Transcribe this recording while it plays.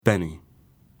Benny.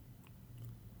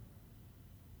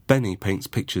 Benny paints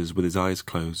pictures with his eyes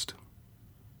closed.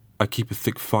 I keep a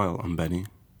thick file on Benny.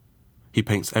 He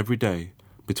paints every day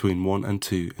between 1 and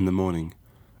 2 in the morning,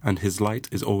 and his light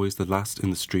is always the last in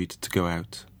the street to go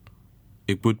out.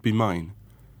 It would be mine,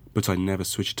 but I never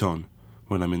switch it on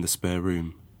when I'm in the spare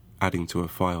room, adding to a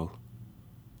file.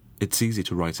 It's easy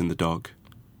to write in the dark.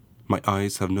 My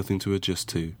eyes have nothing to adjust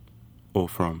to, or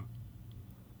from.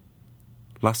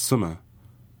 Last summer,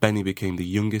 Benny became the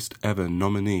youngest ever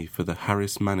nominee for the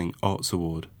Harris Manning Arts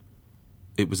Award.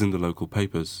 It was in the local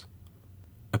papers.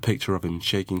 A picture of him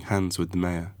shaking hands with the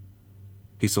mayor.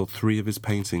 He sold 3 of his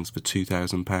paintings for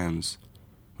 £2,000,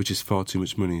 which is far too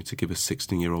much money to give a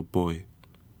 16-year-old boy.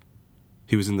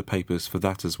 He was in the papers for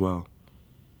that as well,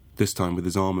 this time with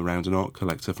his arm around an art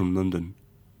collector from London.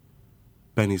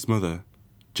 Benny's mother,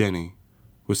 Jenny,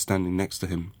 was standing next to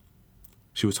him.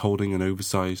 She was holding an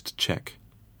oversized cheque.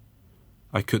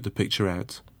 I cut the picture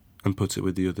out and put it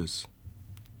with the others.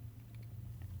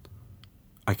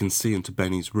 I can see into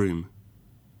Benny's room.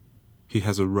 He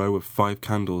has a row of 5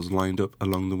 candles lined up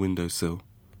along the windowsill.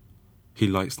 He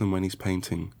lights them when he's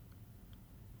painting.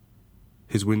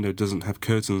 His window doesn't have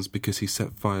curtains because he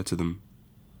set fire to them.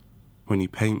 When he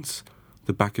paints,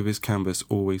 the back of his canvas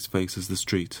always faces the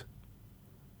street.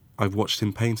 I've watched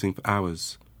him painting for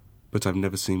hours, but I've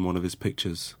never seen one of his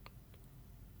pictures.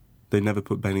 They never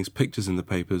put Benny's pictures in the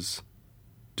papers,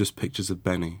 just pictures of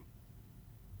Benny.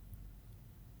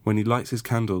 When he lights his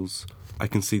candles, I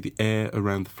can see the air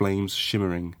around the flames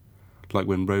shimmering, like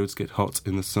when roads get hot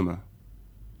in the summer.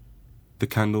 The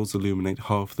candles illuminate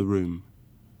half the room.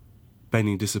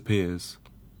 Benny disappears,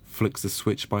 flicks the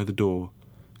switch by the door,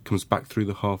 comes back through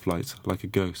the half-light like a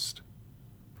ghost.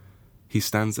 He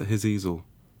stands at his easel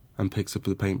and picks up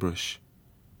the paintbrush,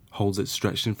 holds it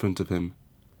stretched in front of him,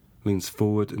 leans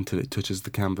forward until it touches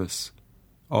the canvas,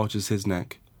 arches his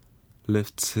neck,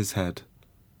 lifts his head,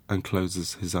 and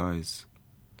closes his eyes.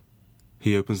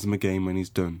 He opens them again when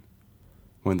he's done,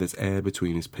 when there's air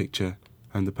between his picture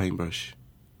and the paintbrush.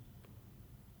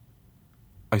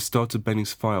 I started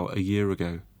Benny's file a year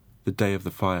ago, the day of the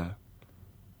fire.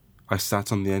 I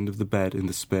sat on the end of the bed in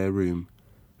the spare room,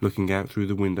 looking out through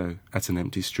the window at an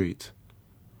empty street.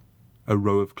 A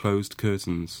row of closed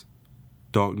curtains,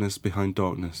 darkness behind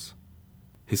darkness.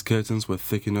 His curtains were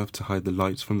thick enough to hide the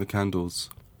light from the candles,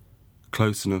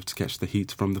 close enough to catch the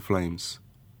heat from the flames.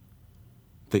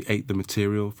 They ate the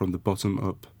material from the bottom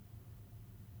up.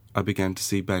 I began to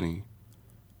see Benny,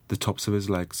 the tops of his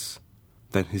legs,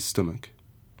 then his stomach.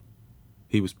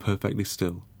 He was perfectly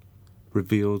still,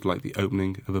 revealed like the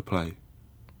opening of a play.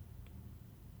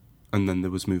 And then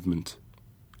there was movement.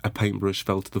 A paintbrush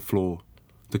fell to the floor.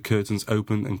 The curtains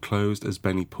opened and closed as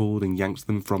Benny pulled and yanked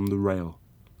them from the rail.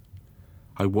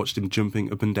 I watched him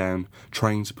jumping up and down,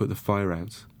 trying to put the fire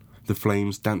out, the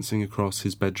flames dancing across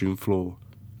his bedroom floor,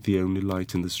 the only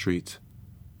light in the street.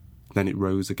 Then it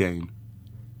rose again.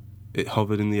 It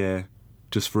hovered in the air,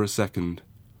 just for a second,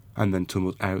 and then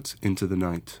tumbled out into the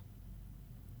night.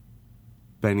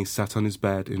 Benny sat on his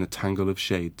bed in a tangle of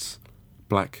shades,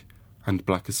 black and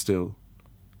blacker still.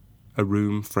 A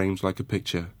room framed like a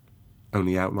picture,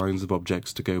 only outlines of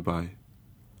objects to go by.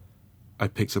 I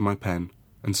picked up my pen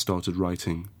and started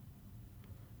writing.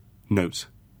 Note: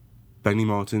 Benny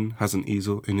Martin has an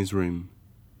easel in his room.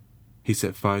 He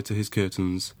set fire to his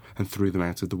curtains and threw them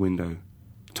out of the window.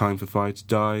 Time for fire to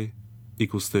die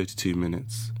equals 32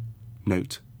 minutes.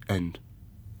 Note: end.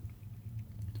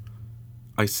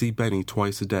 I see Benny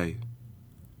twice a day.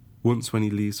 Once when he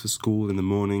leaves for school in the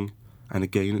morning, and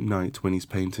again at night when he's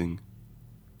painting.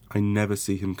 I never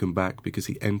see him come back because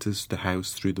he enters the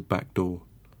house through the back door.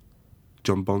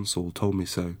 John Bonsall told me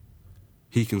so.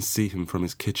 He can see him from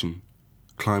his kitchen,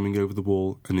 climbing over the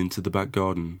wall and into the back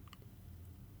garden.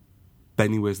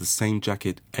 Benny wears the same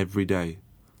jacket every day.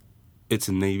 It's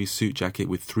a navy suit jacket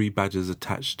with 3 badges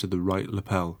attached to the right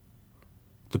lapel.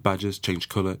 The badges change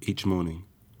colour each morning.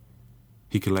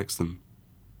 He collects them.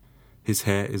 His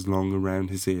hair is long around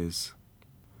his ears.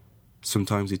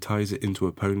 Sometimes he ties it into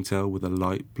a ponytail with a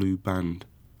light blue band.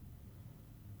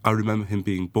 I remember him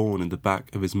being born in the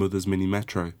back of his mother's Mini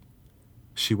Metro.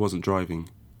 She wasn't driving.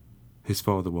 His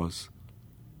father was,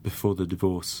 before the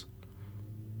divorce.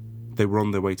 They were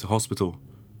on their way to hospital,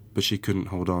 but she couldn't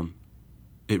hold on.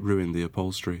 It ruined the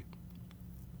upholstery.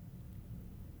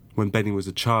 When Benny was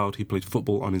a child, he played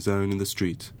football on his own in the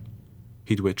street.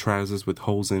 He'd wear trousers with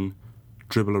holes in,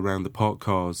 dribble around the parked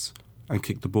cars, and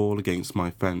kick the ball against my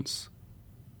fence.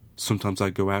 Sometimes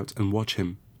I'd go out and watch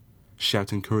him,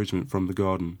 shout encouragement from the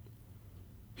garden.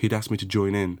 He'd ask me to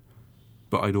join in,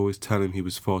 but I'd always tell him he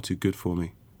was far too good for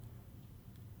me.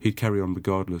 He'd carry on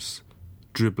regardless,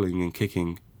 dribbling and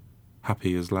kicking,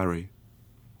 happy as Larry.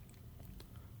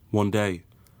 One day,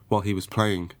 while he was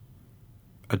playing,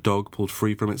 a dog pulled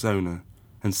free from its owner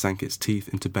and sank its teeth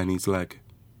into Benny's leg.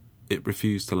 It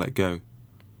refused to let go.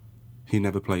 He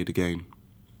never played again.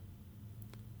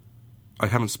 I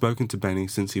haven't spoken to Benny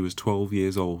since he was 12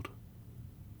 years old.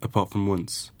 Apart from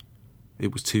once.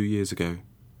 It was 2 years ago.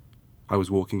 I was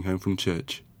walking home from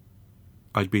church.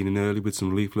 I'd been in early with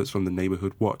some leaflets from the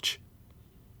neighbourhood watch.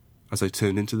 As I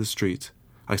turned into the street,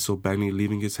 I saw Benny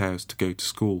leaving his house to go to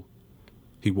school.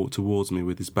 He walked towards me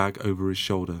with his bag over his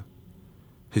shoulder.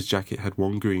 His jacket had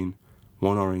one green,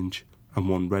 one orange, and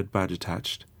one red badge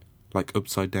attached, like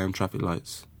upside-down traffic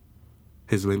lights.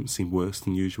 His limp seemed worse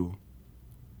than usual.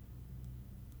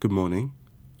 "Good morning,"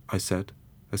 I said,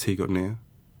 as he got near.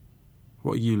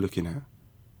 "What are you looking at?"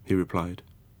 he replied,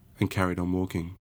 and carried on walking.